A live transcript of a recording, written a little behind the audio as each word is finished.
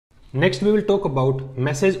Next we will talk about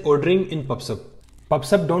message ordering in PubSub.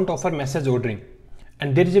 PubSub don't offer message ordering,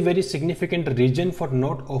 and there is a very significant reason for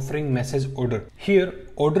not offering message order. Here,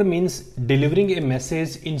 order means delivering a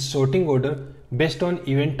message in sorting order based on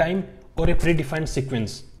event time or a predefined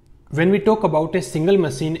sequence. When we talk about a single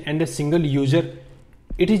machine and a single user,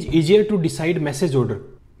 it is easier to decide message order.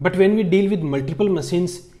 But when we deal with multiple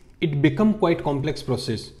machines, it becomes quite complex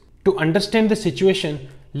process. To understand the situation,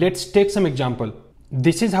 let's take some example.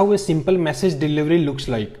 This is how a simple message delivery looks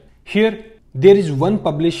like. Here, there is one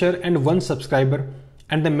publisher and one subscriber,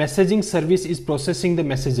 and the messaging service is processing the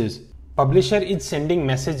messages. Publisher is sending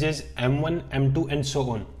messages M1, M2 and so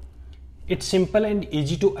on. It's simple and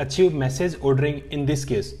easy to achieve message ordering in this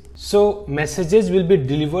case. So messages will be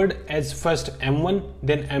delivered as first M1,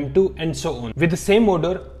 then M2 and so on with the same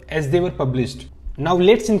order as they were published. Now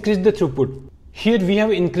let's increase the throughput. Here we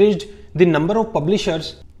have increased the number of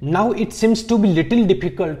publishers. Now it seems to be little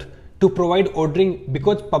difficult to provide ordering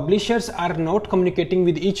because publishers are not communicating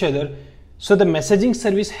with each other. So the messaging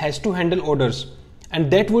service has to handle orders, and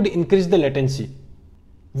that would increase the latency.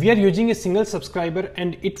 We are using a single subscriber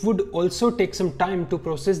and it would also take some time to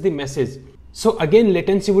process the message. So again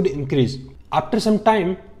latency would increase. After some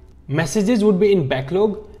time, messages would be in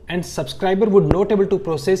backlog and subscriber would not able to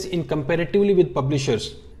process in comparatively with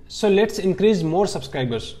publishers. So let's increase more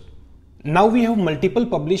subscribers. Now we have multiple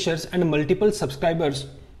publishers and multiple subscribers.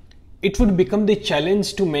 It would become the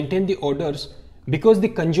challenge to maintain the orders because the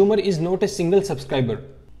consumer is not a single subscriber.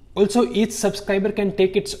 Also, each subscriber can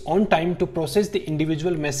take its own time to process the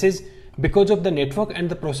individual message because of the network and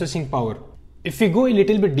the processing power. If we go a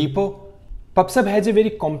little bit deeper, PubSub has a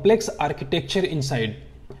very complex architecture inside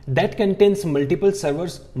that contains multiple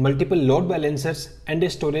servers, multiple load balancers and a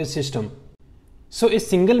storage system. So a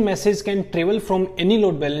single message can travel from any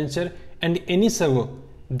load balancer and any server.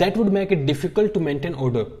 That would make it difficult to maintain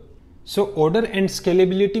order. So order and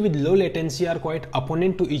scalability with low latency are quite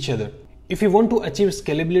opponent to each other. If we want to achieve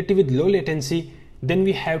scalability with low latency, then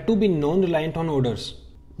we have to be non-reliant on orders,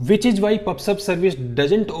 which is why PubSub service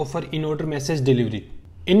doesn't offer in-order message delivery.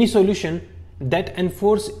 Any solution that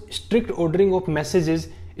enforces strict ordering of messages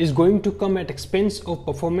is going to come at expense of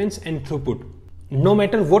performance and throughput. No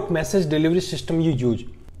matter what message delivery system you use,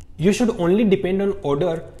 you should only depend on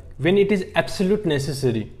order when it is absolute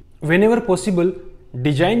necessary. Whenever possible,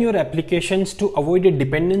 design your applications to avoid a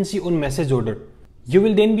dependency on message order. You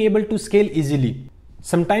will then be able to scale easily.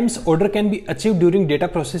 Sometimes order can be achieved during data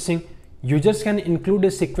processing. Users can include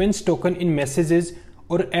a sequence token in messages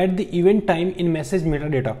or add the event time in message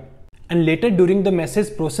metadata. And later during the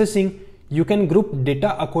message processing, you can group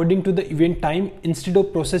data according to the event time instead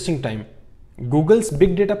of processing time. Google's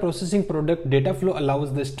big data processing product Dataflow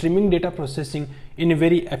allows the streaming data processing in a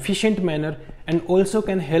very efficient manner and also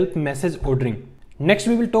can help message ordering. Next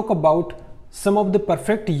we will talk about some of the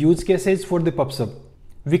perfect use cases for the PubSub.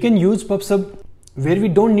 We can use PubSub where we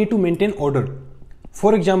don't need to maintain order.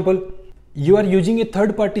 For example, you are using a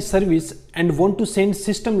third-party service and want to send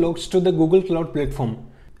system logs to the Google Cloud platform.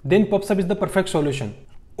 Then PubSub is the perfect solution.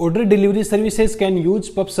 Order delivery services can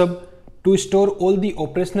use PubSub to store all the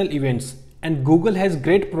operational events, and Google has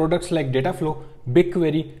great products like Dataflow,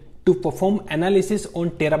 BigQuery to perform analysis on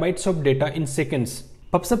terabytes of data in seconds.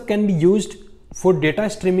 PubSub can be used for data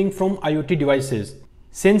streaming from IoT devices.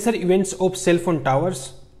 Sensor events of cell phone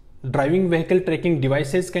towers, driving vehicle tracking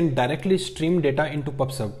devices can directly stream data into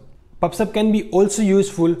PubSub. PubSub can be also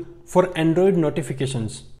useful for Android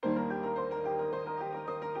notifications.